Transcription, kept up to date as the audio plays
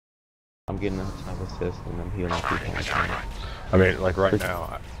I'm getting a ton of assist and I'm healing people. I mean, like right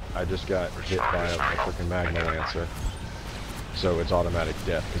now, I just got hit by a freaking Magmalancer. So it's automatic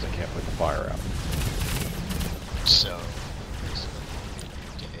death because I can't put the fire out. So,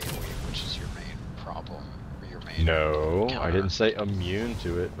 AoE, which is your main problem, or your main No, counter. I didn't say immune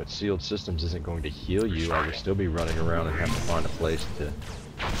to it, but sealed systems isn't going to heal you. I would still be running around and have to find a place to...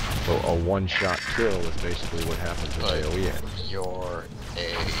 So a one-shot kill is basically what happens with AoE. Your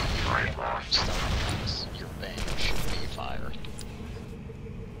stealth class, your bane should be fire.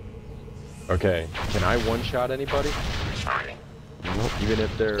 Okay, can I one-shot anybody? Nope. Even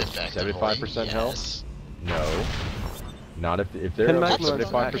if they're Effectively, 75% health? yes. No. Not if they're Can at Magmalance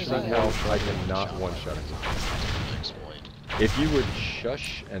 75% health, I actually cannot one-shot one-shot them. Exploit. If you would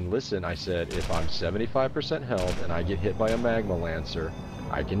shush and listen, I said, if I'm 75% health and I get hit by a Magmalancer,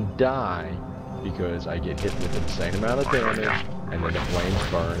 I can die because I get hit with an insane amount of damage and then the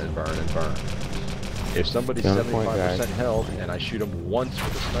flames burn and burn and burn. If somebody's 75% health and I shoot them once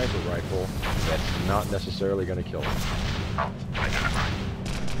with a sniper rifle, that's not necessarily going to kill them.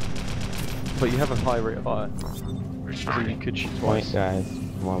 But you have a high rate of fire. So you could shoot Point, twice. guys.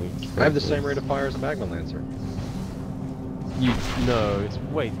 While we I have the same rate of fire as a Magmalancer. No, it's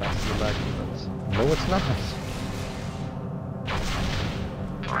way faster than Magmalance. No, it's not.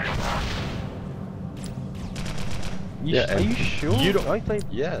 Are you sure? You don't. I played.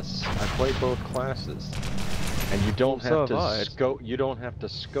 Yes, I play both classes, and you don't So have to have I. scope. You don't have to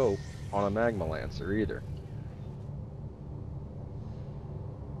scope on a Magmalancer either.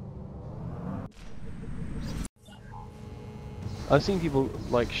 I've seen people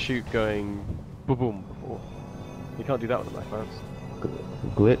like shoot going boom boom before. You can't do that with a Magmalance.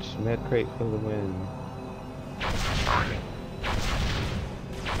 Glitch, med crate for the win.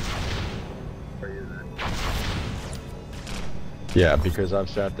 Yeah, because I've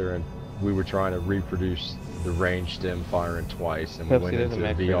sat there and we were trying to reproduce the range stem firing twice, and we went into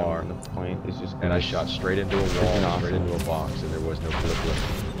VR, The point is just and I shot straight into a wall, straight into a box, and there was no flip.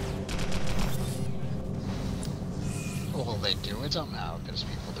 Well, they do it somehow, because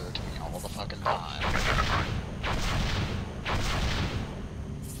people do it to me all the fucking time.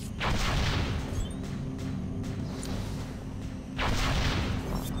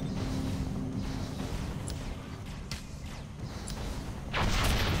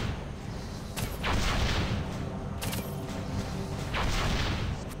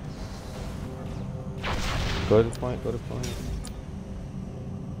 Go to the point, go to the point.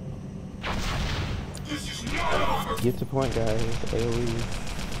 Get to point, guys. AoE.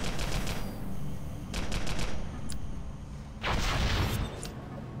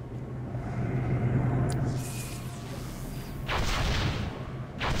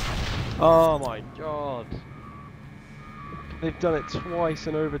 Oh my god! They've done it twice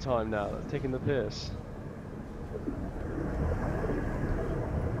in overtime now. That's taking the piss.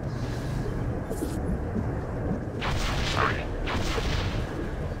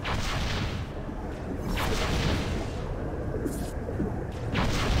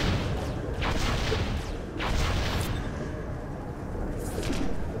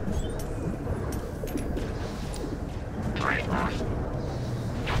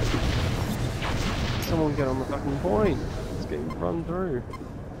 Someone get on the fucking point. It's getting run through.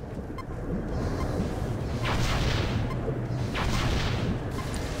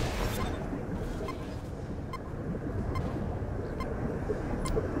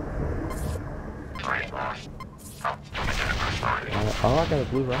 Oh, I got a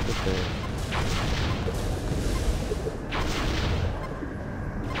blue rocket there.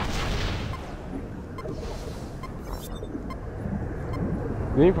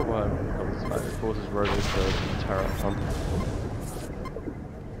 The main problem I have comes back, it forces robots to tear up pump.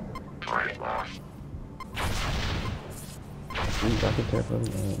 Blue rocket there,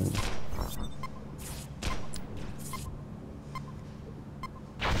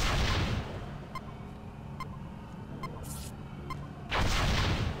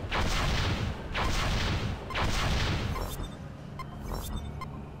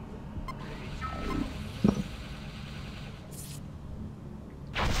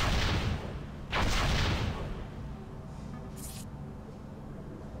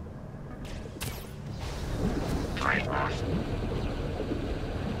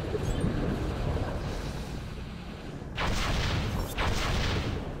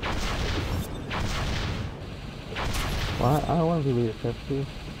 Well, I don't want to be a Pepsi.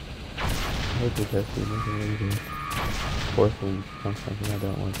 I hate the Pepsi. Nothing really to force me to become something I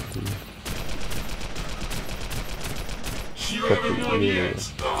don't want to be. Pepsi, yeah.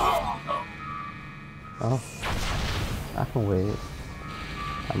 Oh, I can wait.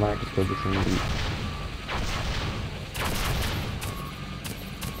 I might just go get some meat.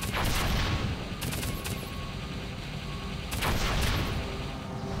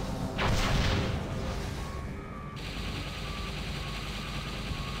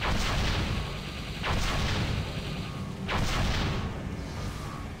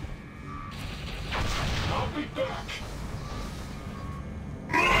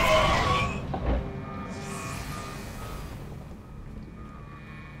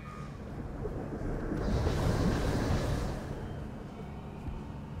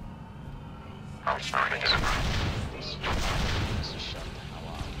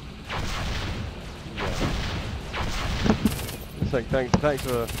 Thanks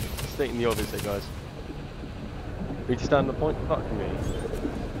for stating the obvious here, guys. We need to stand on the point. Fuck me.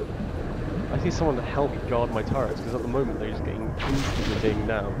 I need someone to help guard my turrets, because at the moment they're just getting instantly taken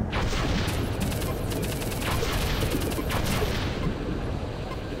down.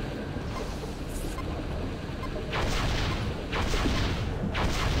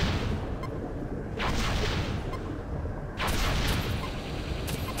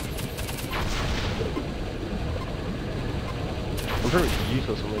 I'm pretty much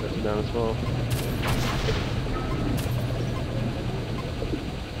useless when they let me down as well.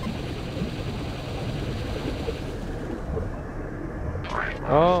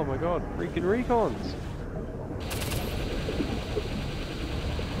 Oh my god, freaking recons!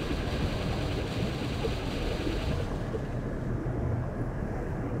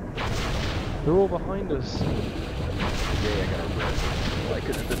 They're all behind us. Yeah, I got a red. Well, I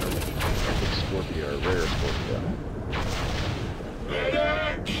could have been an epic Scorpio or a rare Scorpio.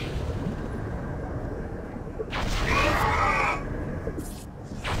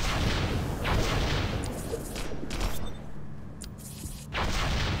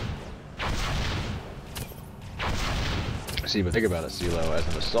 See, but think about it, CeeLo, as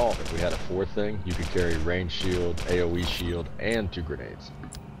an assault, if we had a fourth thing, you could carry range shield, AoE shield, and 2 grenades.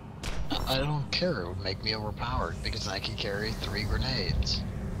 I don't care, it would make me overpowered, because I can carry 3 grenades.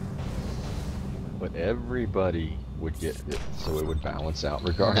 But everybody would get it, so it would balance out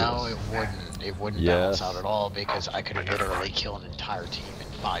regardless. No, it wouldn't. It wouldn't balance out at all, because I could literally kill an entire team in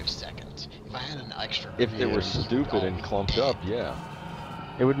 5 seconds. If I had an extra If they were grenade, stupid and clumped up, yeah.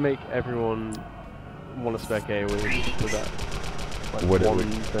 It would make everyone want to spec AoE with that like What one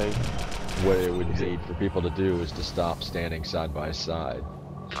thing. What it would need for people to do is to stop standing side by side.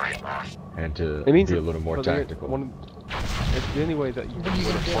 And to It means be a little more tactical. It's the only way that you can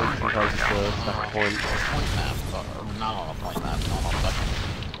win a point sometimes is to stack a point. Point map, or not on a point map, not on fucking...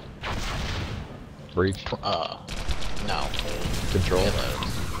 Breach? No. Control? Payload.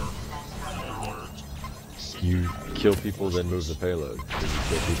 You kill people, then move the payload. Then you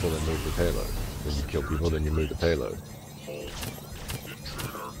kill people, then move the payload. Then you kill people, then you move the payload.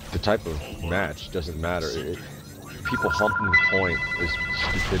 The type of match doesn't matter. People humping the point is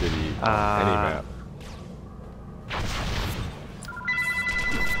stupidity on any map.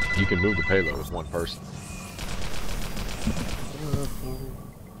 You can move the payload with one person.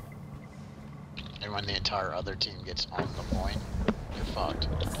 And when the entire other team gets on the point, you're fucked.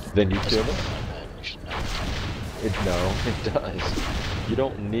 Then you kill them? Like that, you should know. No, it does. You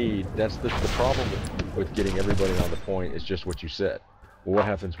don't need, that's the problem with getting everybody on the point is just what you said. Well, what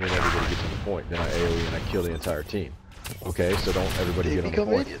happens when everybody gets on the point? Then I AoE and I kill the entire team. Okay, so don't everybody get on the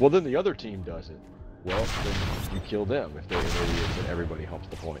point. Well, then the other team does it. Well, then you kill them if they're idiots and everybody humps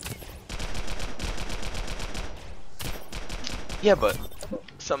the point. Yeah, but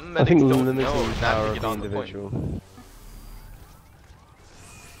some medics don't know not to get on the point.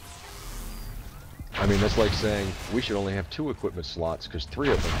 I mean, that's like saying we should only have 2 equipment slots because 3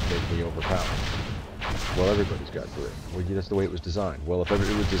 of them make me overpowered. Well, everybody's got 3. Well, that's the way it was designed. Well, if it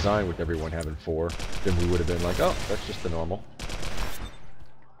was designed with everyone having 4, then we would have been like, oh, that's just the normal.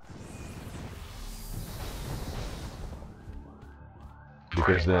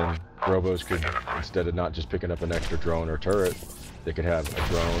 Because then Robos could, instead of not just picking up an extra drone or turret, they could have a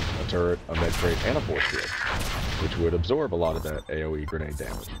drone, a turret, a med crate, and a force field, which would absorb a lot of that AoE grenade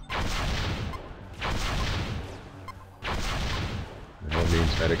damage. And that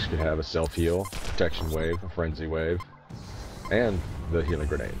means medics could have a self-heal, protection wave, a frenzy wave, and the healing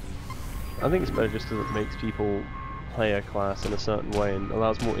grenade. I think it's better just because it makes people play a class in a certain way and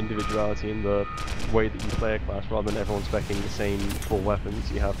allows more individuality in the way that you play a class rather than everyone specing the same 4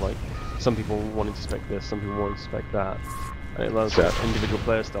 weapons. You have like some people wanting to spec this, some people wanting to spec that, and it allows individual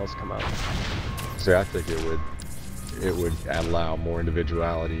player styles to come out. So I think it would allow more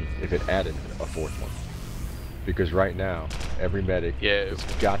individuality if it added a 4th one. Because right now, every medic has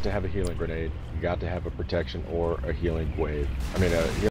got to have a healing grenade, you got to have a protection or a healing wave. I mean, a